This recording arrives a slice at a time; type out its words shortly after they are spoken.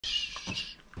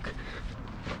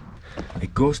a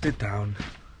ghosted town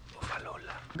of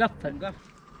Alula.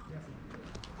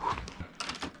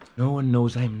 No one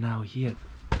knows I'm now here.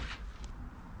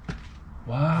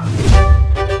 Wow!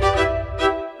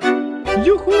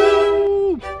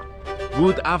 Yoo-hoo!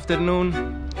 Good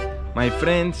afternoon, my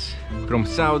friends from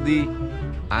Saudi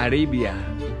Arabia.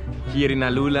 Here in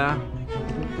Alula,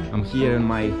 I'm here in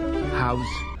my house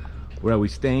where I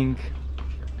was staying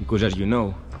because, as you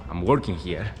know, I'm working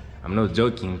here. I'm not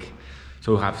joking.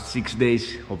 So I have 6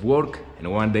 days of work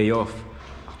and 1 day off.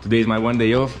 Today is my 1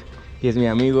 day off. Here's mi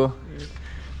amigo.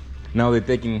 Now they're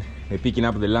picking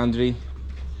up the laundry.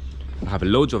 I have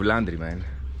loads of laundry, man.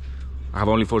 I have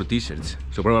only 4 t-shirts,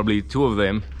 so probably 2 of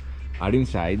them are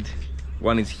inside.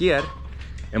 One is here,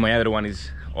 and my other one is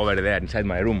over there inside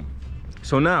my room.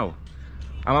 So now,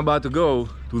 I'm about to go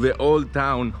to the old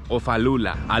town of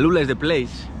Alula. Alula is the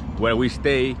place where we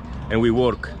stay and we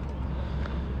work.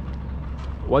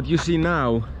 What you see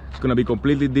now is gonna be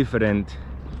completely different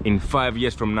in 5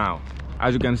 years from now.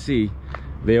 As you can see,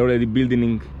 they're already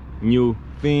building new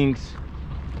things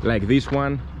like this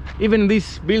one. Even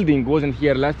this building wasn't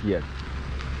here last year.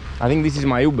 I think this is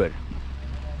my Uber.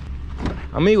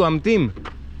 Amigo, I'm Tim.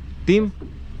 Tim?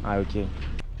 Ah, okay.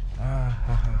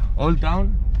 Old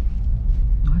town?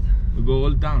 What? We go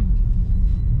old town.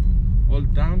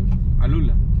 Old town,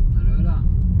 Alula. Alula.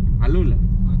 Alula.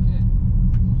 Okay.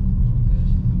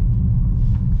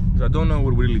 So I don't know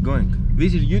where we're really going.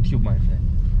 This is YouTube, my friend.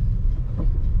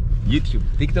 YouTube.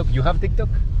 TikTok. You have TikTok?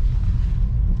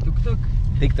 Tuk-tuk.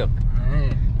 TikTok.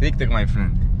 Hey. TikTok, my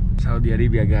friend. Saudi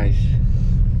Arabia, guys.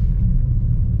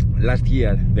 Last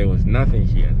year there was nothing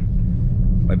here,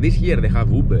 but this year they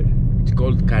have Uber. It's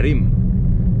called Karim.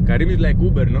 Karim is like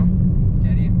Uber, no?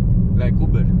 Karim. Like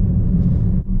Uber.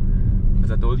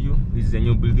 As I told you, this is a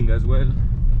new building as well,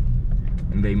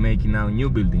 and they make now new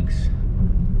buildings.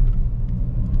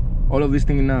 All of this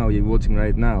thing now you're watching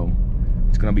right now,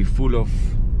 it's gonna be full of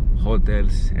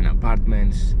hotels and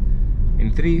apartments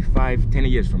in 3, 5, 10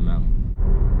 years from now.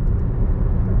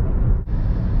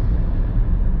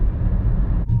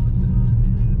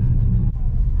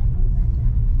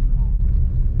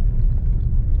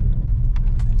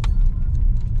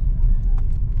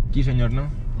 Aquí, señor, no?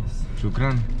 Yes.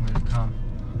 Shukran. Welcome.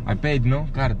 I paid, no?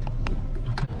 Card.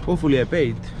 Hopefully I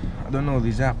paid. I don't know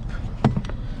this app.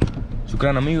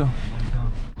 Shukran, amigo.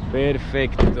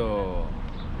 Perfecto.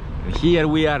 Here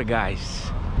we are,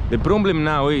 guys. The problem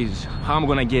now is how I'm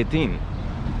gonna get in.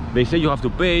 They say you have to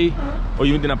pay or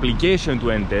you need an application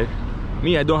to enter.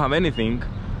 Me, I don't have anything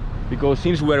because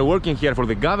since we're working here for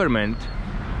the government,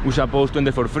 we're supposed to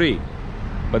enter for free.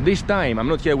 But this time, I'm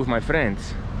not here with my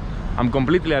friends. I'm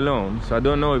completely alone, so I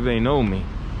don't know if they know me.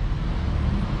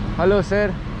 Hello,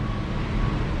 sir.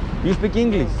 You speak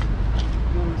English?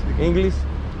 No, we speak English?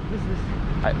 Yes.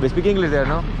 They speak English there,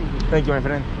 no? Thank you, my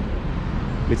friend.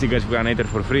 Let's see, guys, we can enter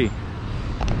for free.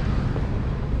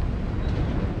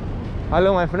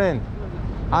 Hello, my friend.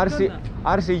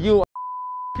 RCU.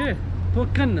 Okay.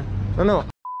 توكلنا. No.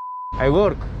 I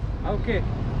work. Okay.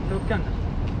 توكلنا.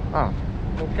 Ah.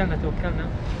 توكلنا.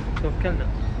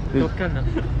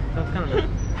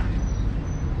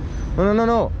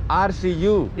 No.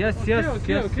 RCU. Yes.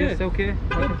 Okay.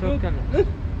 توكلنا.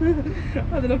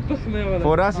 هذا لبخنا يا ولد.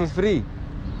 For us, it's free.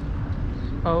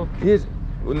 Okay. Yes.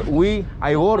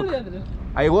 I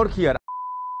work here.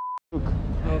 Okay.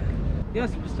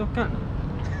 Yes, بس توكلنا.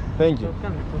 Thank you.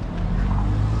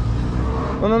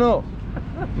 No.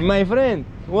 My friend,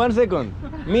 1 second.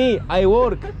 Me, I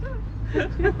work.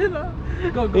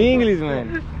 Go. English,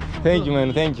 man. Thank you,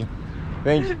 man. Thank you,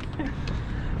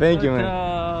 man.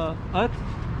 At?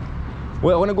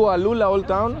 Well, I wanna go Alula, Old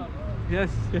Town. Yes.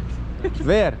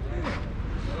 There.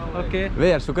 Okay.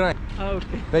 There, Shukran.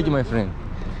 Okay. Thank you, my friend.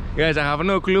 Guys, I have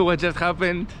no clue what just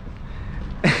happened.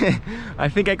 I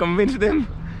think I convinced them,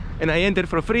 and I entered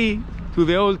for free to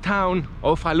the old town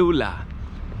of Alula.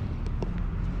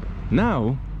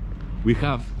 Now, we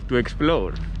have to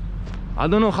explore. I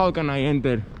don't know how can I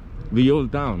enter the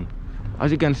old town.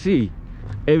 As you can see,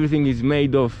 everything is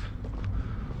made of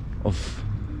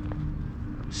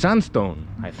sandstone,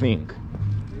 I think.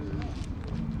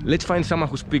 Let's find someone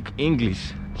who speaks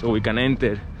English so we can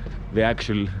enter the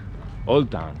actual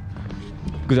old town.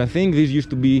 Because I think this used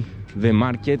to be the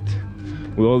market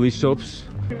with all these shops.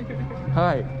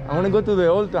 Hi, I want to go to the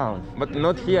old town, but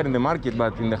not here in the market,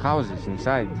 but in the houses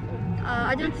inside.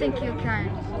 I don't think you can.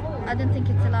 I don't think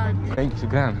it's allowed. Thank you,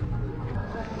 Gran.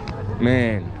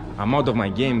 Man, I'm out of my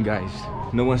game, guys.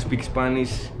 No one speaks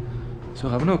Spanish, so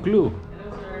I have no clue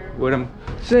where I'm.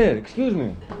 Sir, excuse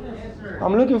me.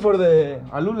 I'm looking for the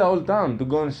Alula Old Town to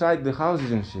go inside the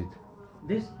houses and shit.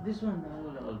 This one,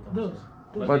 Alula Old houses.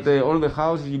 But all the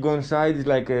houses you go inside is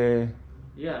like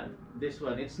Yeah, this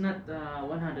one. It's not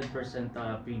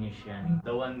 100% finished. Yani.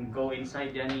 The one go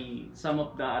inside. Yani, some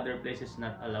of the other places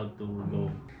not allowed to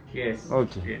go. Yes.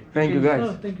 okay. Yeah. Thank you guys.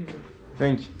 Oh, thank you.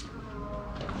 Thank you.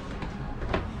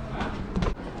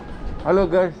 Hello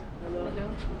guys.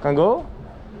 Can go?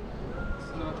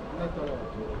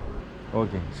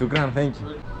 Okay, shukran, thank you.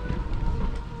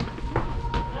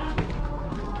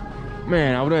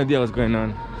 Man, I have no idea what's going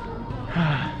on.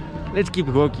 Let's keep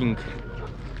walking.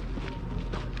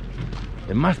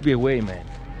 There must be a way, man.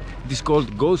 It is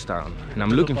called Ghost Town, and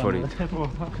I'm looking for it.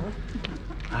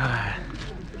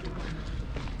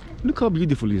 Look how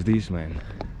beautiful is this, man.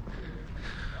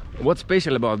 What's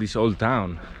special about this old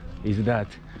town is that...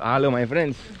 Hello, my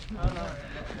friends.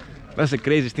 That's the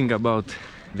craziest thing about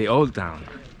the old town.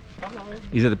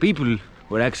 Is that the people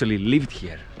who actually lived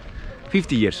here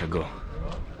 50 years ago.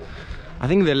 I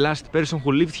think the last person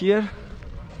who lived here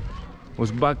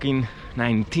was back in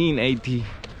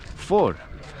 1984,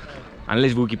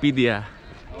 unless Wikipedia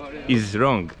is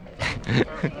wrong.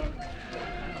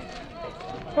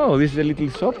 Oh, this is a little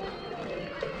shop,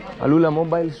 Alula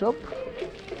mobile shop.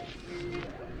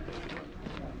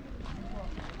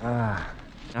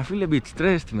 I feel a bit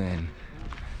stressed, man.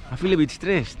 I feel a bit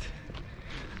stressed.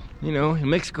 You know, in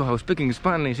Mexico I was speaking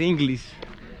Spanish, English,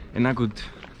 and I could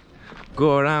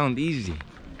go around easy.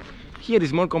 Here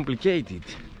is more complicated,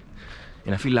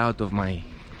 and I feel out of my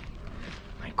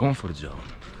comfort zone.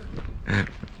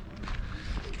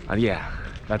 But yeah,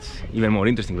 that's even more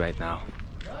interesting right now.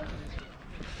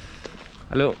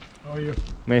 Hello. How are you?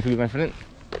 May I speak with my friend?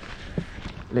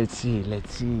 Let's see.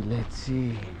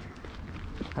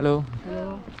 Hello.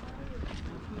 Hello.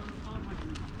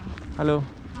 Hello.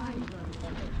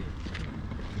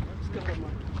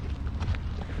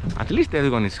 At least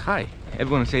everyone is hi.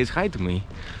 Everyone says hi to me.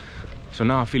 So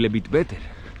now I feel a bit better.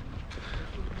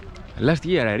 Last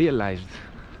year I realized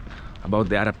about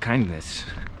the Arab kindness.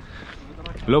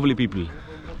 Lovely people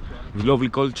with lovely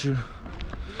culture,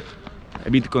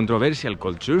 a bit controversial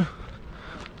culture,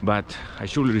 but I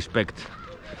surely respect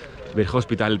their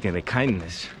hospitality and the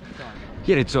kindness.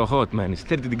 Here it's so hot, man. It's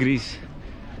 30 degrees,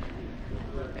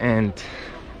 and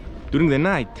during the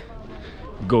night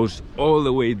it goes all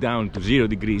the way down to 0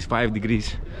 degrees, 5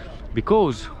 degrees,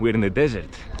 because we're in the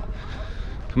desert.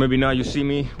 So maybe now you see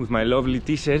me with my lovely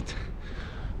t-shirt,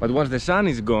 but once the sun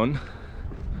is gone,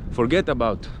 forget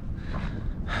about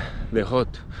the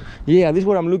hot. Yeah, this is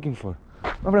what I'm looking for.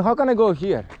 My friend, how can I go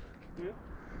here? Yeah.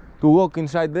 To walk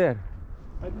inside there?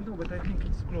 I don't know, but I think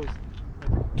it's closed.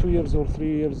 2 years or 3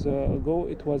 years ago,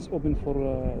 it was open for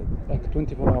like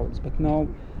 24 hours, but now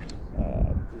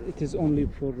it is only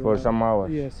For some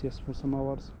hours? Yes, for some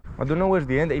hours. I don't know where's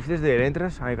the end. If there's the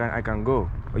entrance, I can go.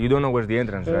 But you don't know where's the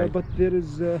entrance, right? But there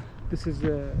is, this is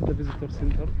the visitor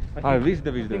center. This is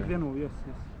the visitor. I think they know,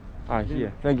 yes.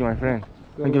 Here. Thank you, my friend.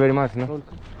 Thank you very much. No?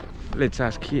 Welcome. Let's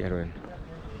ask here, man.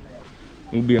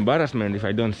 It would be embarrassment if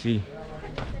I don't see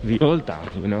the old town,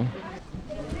 you know?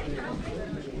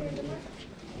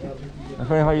 My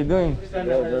friend, how you doing?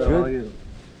 Good. How are you?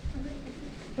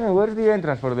 Hey, where's the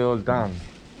entrance for the old town?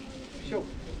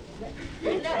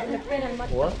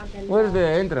 What? Where's the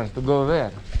entrance to go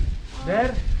there?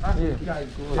 There?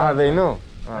 Yeah. They know.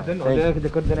 I don't know. Thank you. The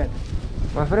coordinate.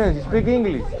 My friend, you speak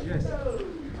English? Yes.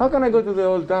 How can I go to the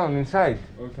old town inside?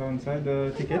 Old town side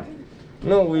the ticket?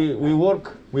 No, we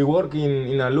work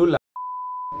in Alula.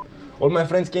 All my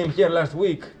friends came here last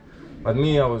week, but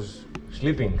me, I was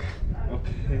sleeping.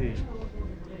 Okay.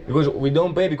 Because we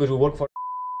don't pay because we work for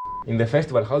in the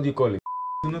festival. How do you call it?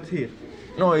 Not here.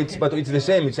 No, it's the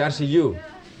same. It's RCU.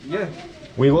 Yeah.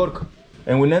 We work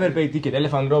and we never pay ticket.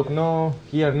 Elephant Rock, no.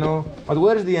 Here, no. But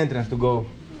where is the entrance to go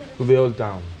to the old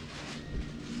town?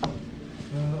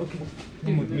 Okay.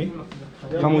 Come with me.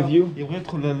 Come with you. يبغى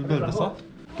يدخل البلدة صح؟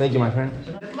 Thank you, my friend.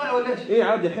 إيه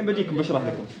عادي الحين بجيكم بشرح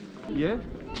لكم. Yeah.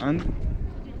 And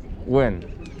When?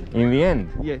 In the end?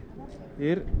 yeah.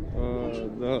 Here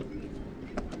the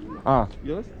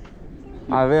yes.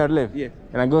 There left. Yeah.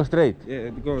 And I go straight. Yeah.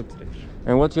 Go straight.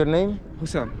 And what's your name?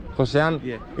 Hussam. Hosean?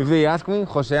 Yeah. If they ask me,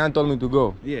 Hosean told me to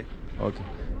go. Yeah. Okay.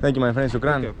 Thank you, my friend.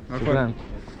 Shukran. Okay. No Shukran.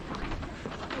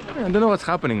 I don't know what's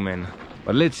happening, man.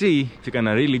 But let's see if you can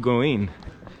really go in.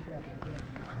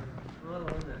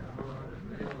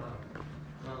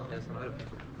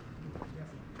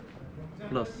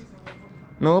 Close.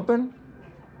 No open?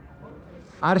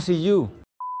 RCU.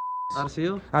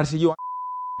 RCU? RCU.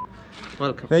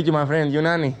 Welcome. Thank you, my friend.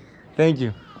 Yunani. Thank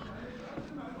you.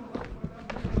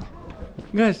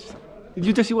 Guys, did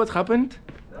you just see what happened?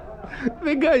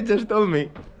 The guy just told me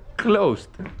closed.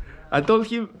 I told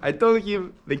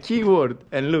him the keyword,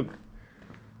 and look,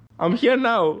 I'm here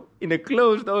now in a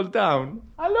closed old town,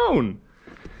 alone.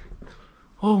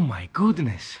 Oh my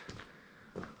goodness.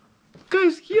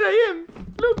 Guys, here I am,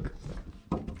 look.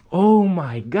 Oh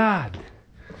my God.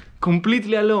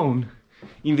 Completely alone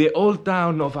in the old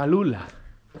town of Alula.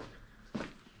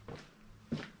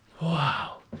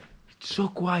 Wow, it's so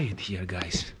quiet here,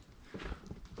 guys.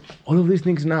 All of these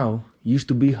things now used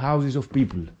to be houses of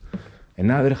people.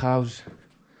 Another house,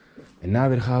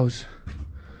 another house.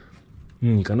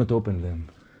 You cannot open them.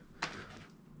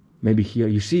 Maybe here,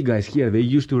 you see guys, here they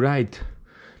used to write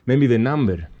maybe the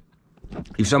number.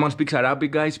 If someone speaks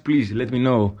Arabic, guys, please let me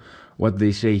know what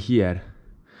they say here.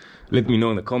 Let me know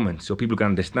in the comments so people can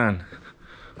understand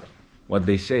what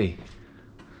they say.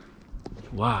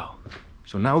 Wow.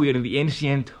 So now we are in the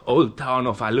ancient old town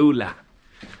of Alula.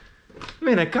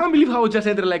 Man, I can't believe how I just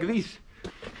entered like this.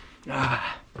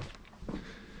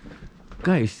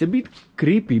 Guys, it's a bit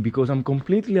creepy because I'm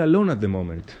completely alone at the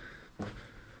moment.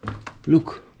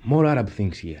 Look, more Arab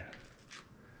things here.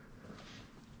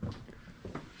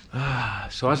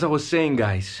 So as I was saying,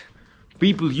 guys,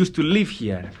 people used to live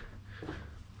here.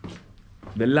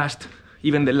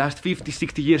 Even the last 50,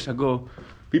 60 years ago,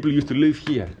 people used to live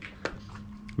here.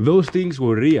 Those things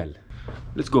were real.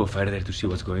 Let's go further to see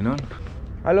what's going on.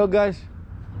 Hello, guys.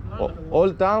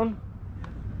 Old town?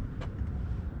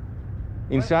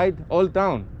 Inside? Old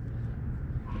town?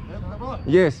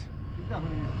 Yes.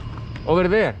 Over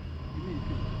there.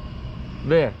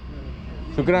 There.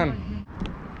 Shukran.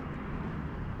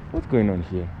 What's going on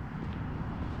here?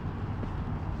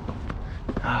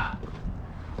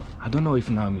 I don't know if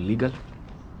now I'm illegal.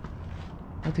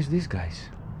 What is this, guys?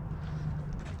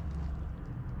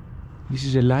 This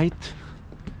is a light,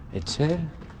 a chair.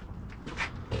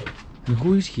 And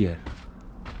who is here?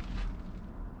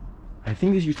 I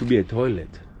think this used to be a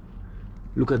toilet.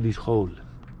 Look at this hole.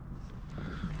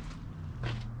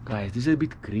 Guys, this is a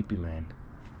bit creepy, man.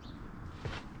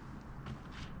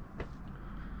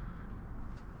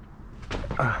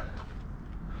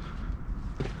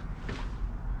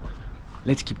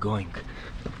 Let's keep going.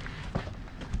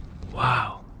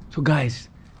 Wow. So guys,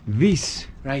 this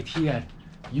right here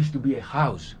used to be a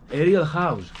house, a real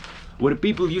house, where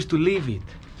people used to live it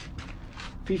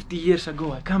 50 years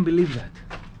ago. I can't believe that.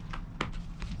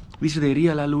 This is the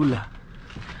real Alula.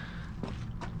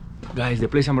 Guys, the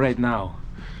place I'm right now,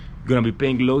 gonna be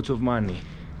paying loads of money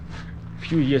a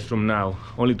few years from now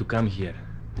only to come here.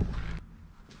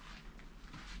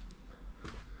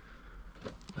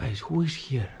 Guys, who is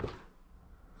here?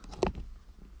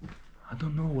 I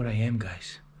don't know where I am,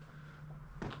 guys.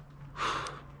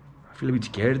 I feel a bit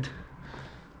scared.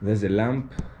 There's a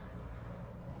lamp.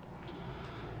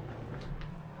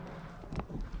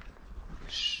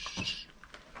 Shh.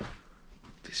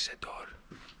 This is a door.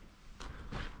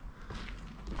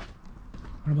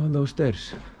 What about those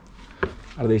stairs?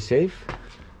 Are they safe?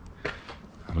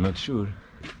 I'm not sure.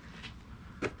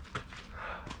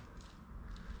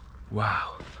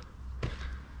 Wow.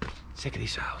 Check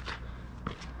this out.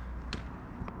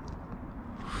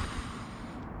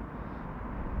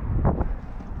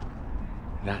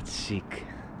 That's sick.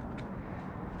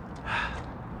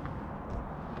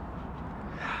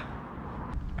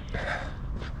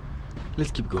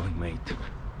 Let's keep going, mate.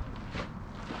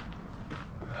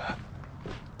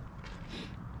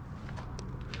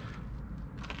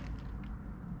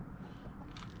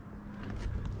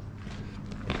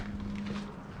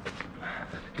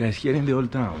 Guys, here in the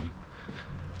old town,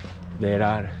 there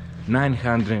are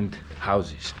 900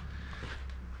 houses.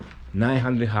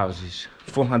 900 houses,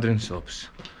 400 shops.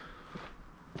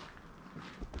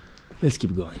 Let's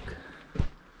keep going.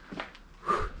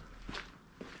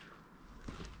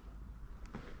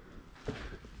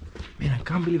 Man, I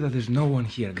can't believe that there's no one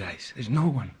here, guys. There's no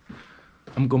one.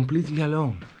 I'm completely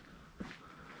alone.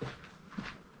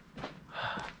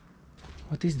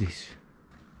 What is this?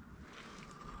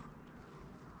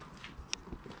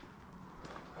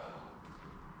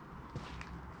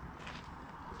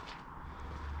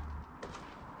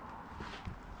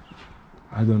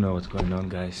 I don't know what's going on,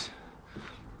 guys.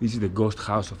 This is the ghost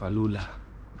house of Alula.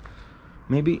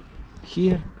 Maybe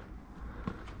here?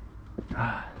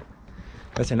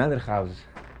 That's another house.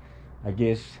 I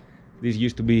guess this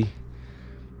used to be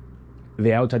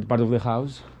the outside part of the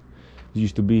house. This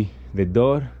used to be the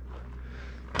door.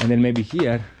 And then maybe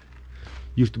here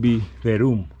used to be the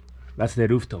room. That's the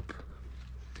rooftop.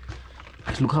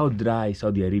 Guys, look how dry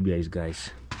Saudi Arabia is,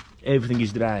 guys. Everything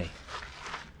is dry.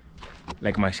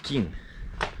 Like my skin.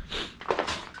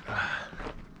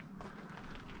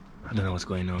 I don't know what's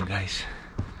going on, guys,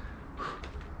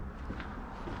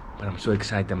 but I'm so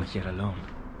excited I'm here alone.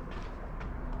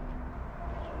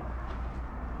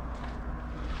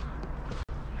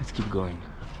 Let's keep going.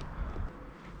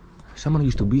 Someone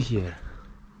used to be here,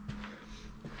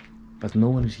 but no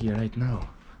one is here right now.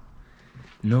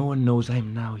 No one knows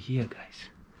I'm now here, guys.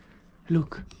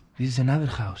 Look, this is another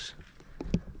house.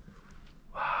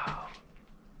 Wow.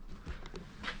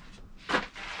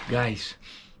 Guys,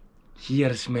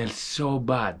 here smells so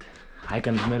bad. I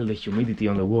can smell the humidity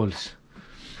on the walls.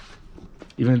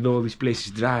 Even though this place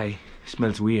is dry, it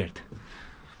smells weird.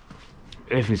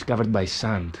 Everything is covered by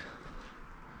sand.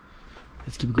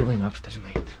 Let's keep going upstairs,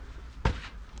 mate.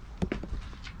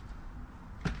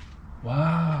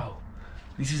 Wow,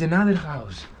 this is another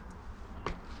house.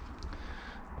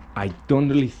 I don't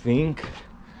really think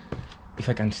if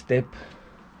I can step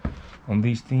on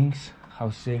these things,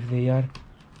 how safe they are.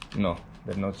 No,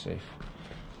 they're not safe.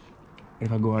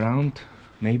 If I go around,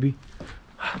 maybe.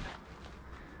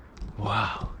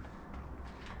 Wow.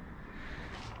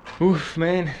 Oof,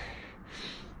 man.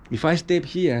 If I step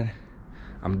here,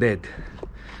 I'm dead.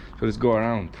 So let's go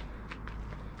around.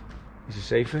 Is it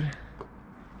safer?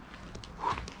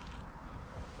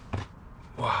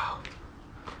 Wow.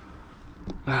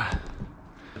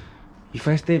 If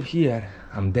I step here,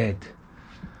 I'm dead.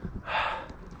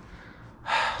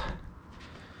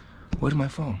 Where's my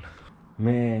phone?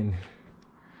 Man.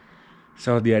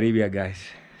 Saudi Arabia, guys.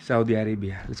 Saudi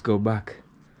Arabia. Let's go back.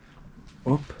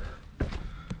 Up.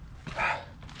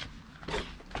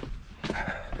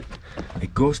 A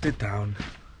ghosted town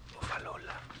of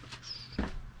Alola.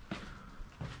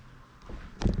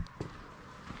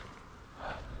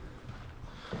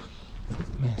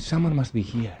 Man, someone must be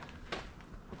here.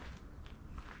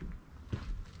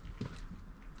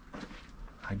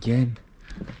 Again,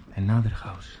 another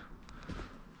house.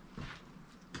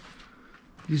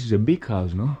 This is a big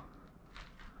house, no?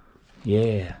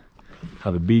 Yeah,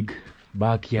 have a big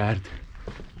backyard.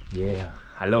 Yeah,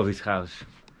 I love this house.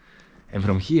 And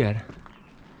from here,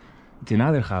 it's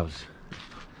another house.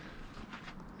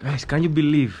 Guys, can you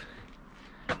believe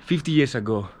 50 years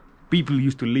ago, people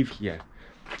used to live here?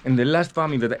 And the last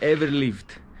family that ever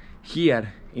lived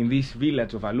here in this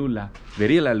village of Alula, the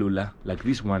real Alula, like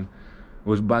this one,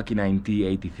 was back in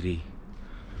 1983.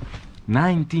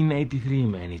 1983,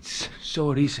 man, it's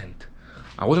so recent.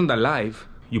 I wasn't alive.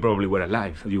 You probably were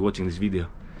alive if you're watching this video.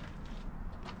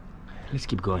 Let's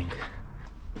keep going.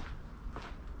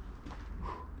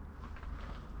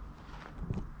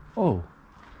 Oh.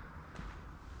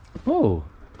 Oh.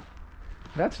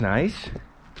 That's nice.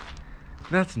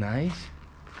 That's nice.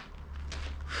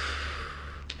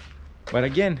 But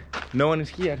again, no one is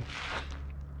here.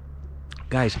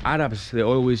 Guys, Arabs, they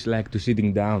always like to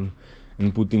sitting down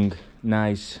and putting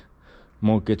nice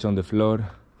mockets on the floor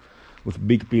with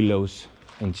big pillows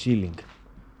and chilling.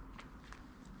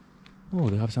 Oh,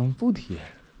 they have some food here.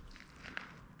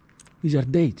 These are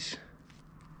dates.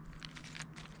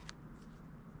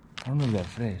 I don't know if they're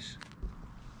fresh,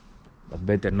 but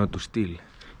better not to steal.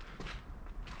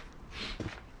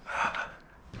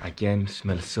 Again,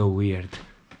 smells so weird.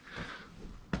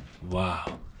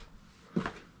 Wow.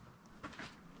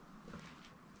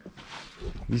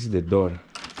 This is the door.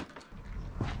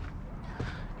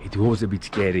 It was a bit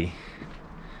scary.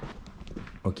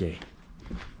 Okay.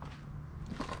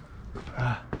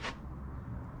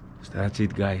 So that's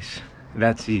it, guys.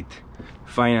 That's it.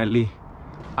 Finally,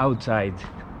 outside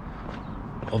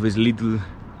of this little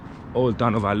old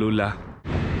town of Alula.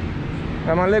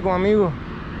 Assalamu alaikum, amigo.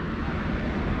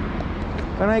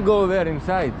 Can I go there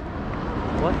inside?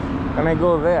 What? Can I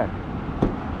go there?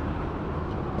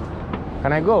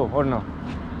 Can I go or no?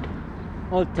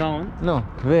 Old town? No,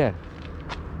 there.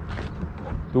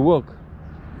 To walk.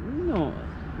 No.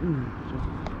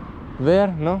 There?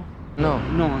 No? No.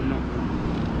 No, no.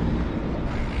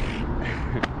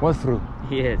 What's through?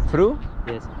 Yes. Through?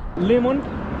 Yes. Lemon?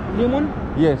 Lemon?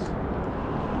 Yes.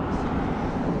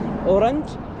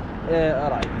 Orange?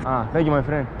 Right. Ah, thank you, my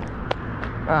friend.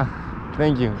 Ah,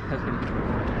 thank you.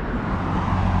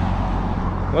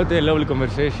 What a lovely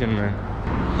conversation, man.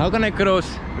 How can I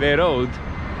cross the road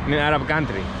in an Arab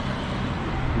country?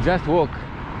 Just walk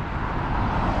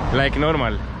like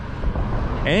normal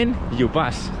and you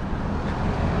pass.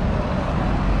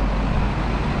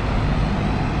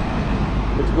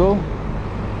 Let's go.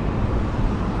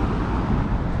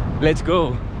 Let's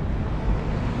go.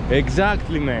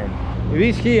 Exactly, man.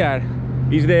 This here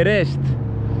is the rest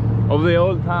of the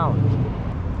old town.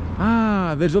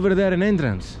 Ah, there's over there an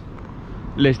entrance.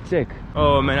 Let's check.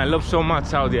 Oh man, I love so much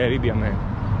Saudi Arabia, man.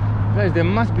 Guys, there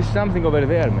must be something over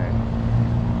there, man.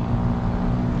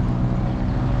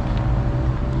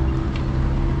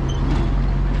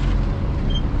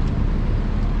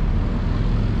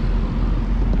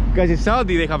 Guys, in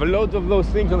Saudi they have loads of those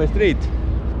things on the street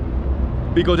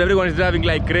because everyone is driving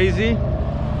like crazy.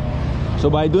 So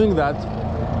by doing that,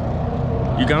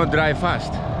 you cannot drive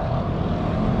fast.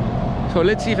 So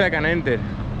let's see if I can enter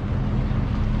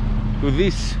to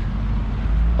this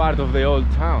part of the old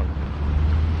town.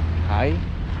 Hi.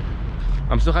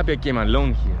 I'm so happy I came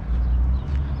alone here.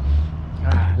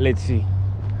 Let's see.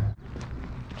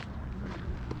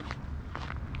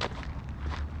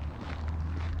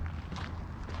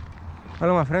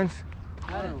 Hello my friends.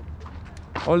 Hello.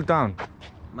 Old town.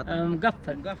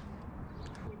 مقفل.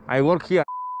 I work here.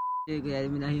 يعني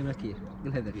من هي ملكية.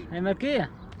 قل هذا. هي ملكية.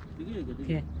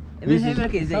 دقيقة. من هي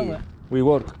ملكية زي. We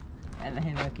work. أنا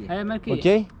هي ملكية. هي ملكية.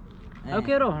 Okay?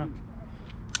 اوكي روح.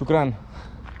 شكرا.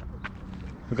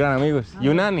 شكرا amigos.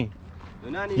 Yunani.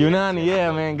 Yunani,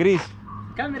 yeah man, Greece.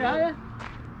 كاميرا هاي.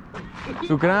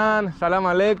 شكرا. Salam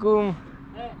alaikum.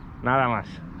 Nada más.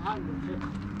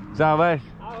 Chao,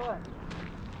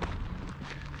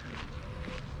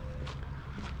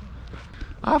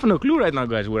 I have no clue right now,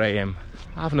 guys, where I am.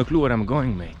 I have no clue where I'm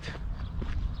going, mate.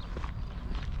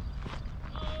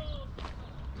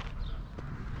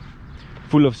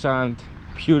 Full of sand,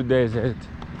 pure desert.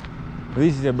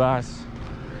 This is a bus.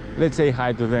 Let's say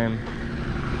hi to them.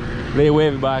 They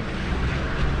wave back.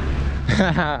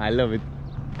 I love it.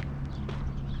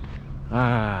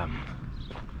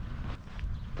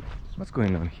 What's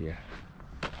going on here?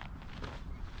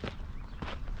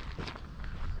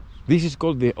 This is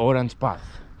called the Orange Path.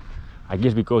 I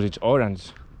guess because it's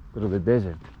orange because of the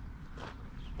desert.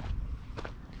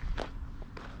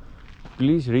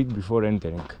 Please read before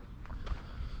entering.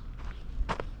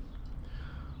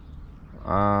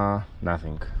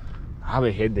 Nothing. I have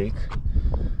a headache.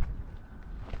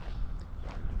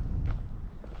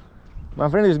 My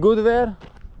friend is good there?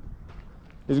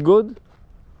 It's good?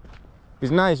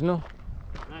 It's nice, no?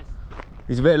 Nice.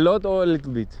 It's very lot or a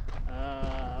little bit?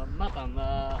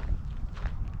 مطعم.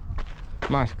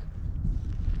 Mask.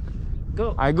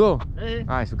 Go. I go?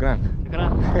 إيه. شكرا. شكرا.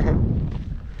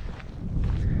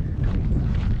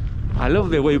 I love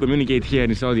the way you communicate here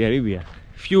in Saudi Arabia.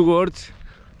 Few words,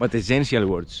 but essential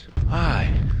words.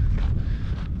 Hi.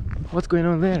 What's going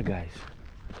on there, guys?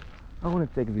 I want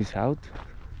to take this out.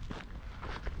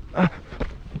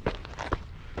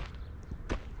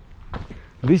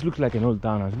 This looks like an old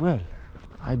town as well.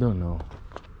 I don't know.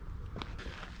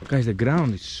 Guys, the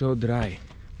ground is so dry.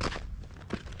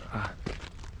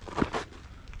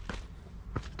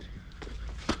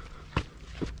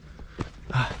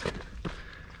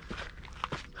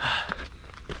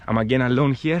 I'm again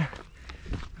alone here.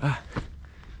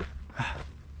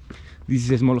 This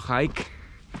is a small hike.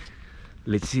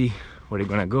 Let's see where we're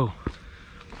gonna go.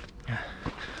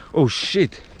 Oh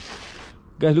shit!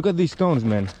 Guys, look at these stones,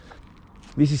 man.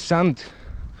 This is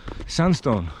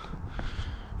sandstone.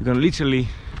 You can literally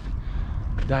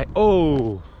die.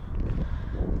 Oh!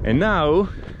 And now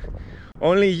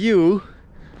only you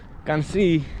can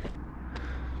see,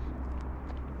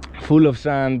 full of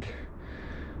sand,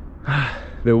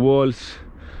 the walls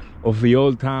of the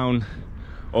old town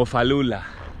of Alula.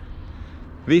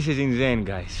 This is insane,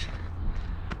 guys.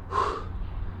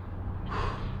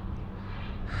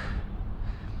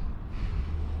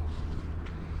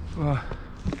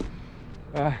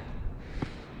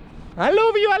 I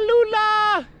love you,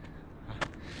 Alula.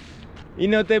 Y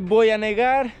no te voy a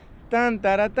negar. Tan,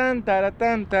 taratán,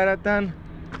 taratán, taratán.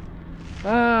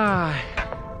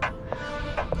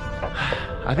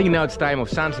 I think now it's time of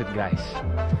sunset, guys.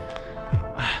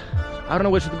 I don't know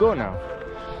where should go now.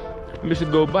 We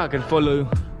should go back and follow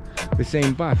the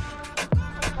same path.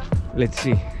 Let's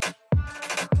see.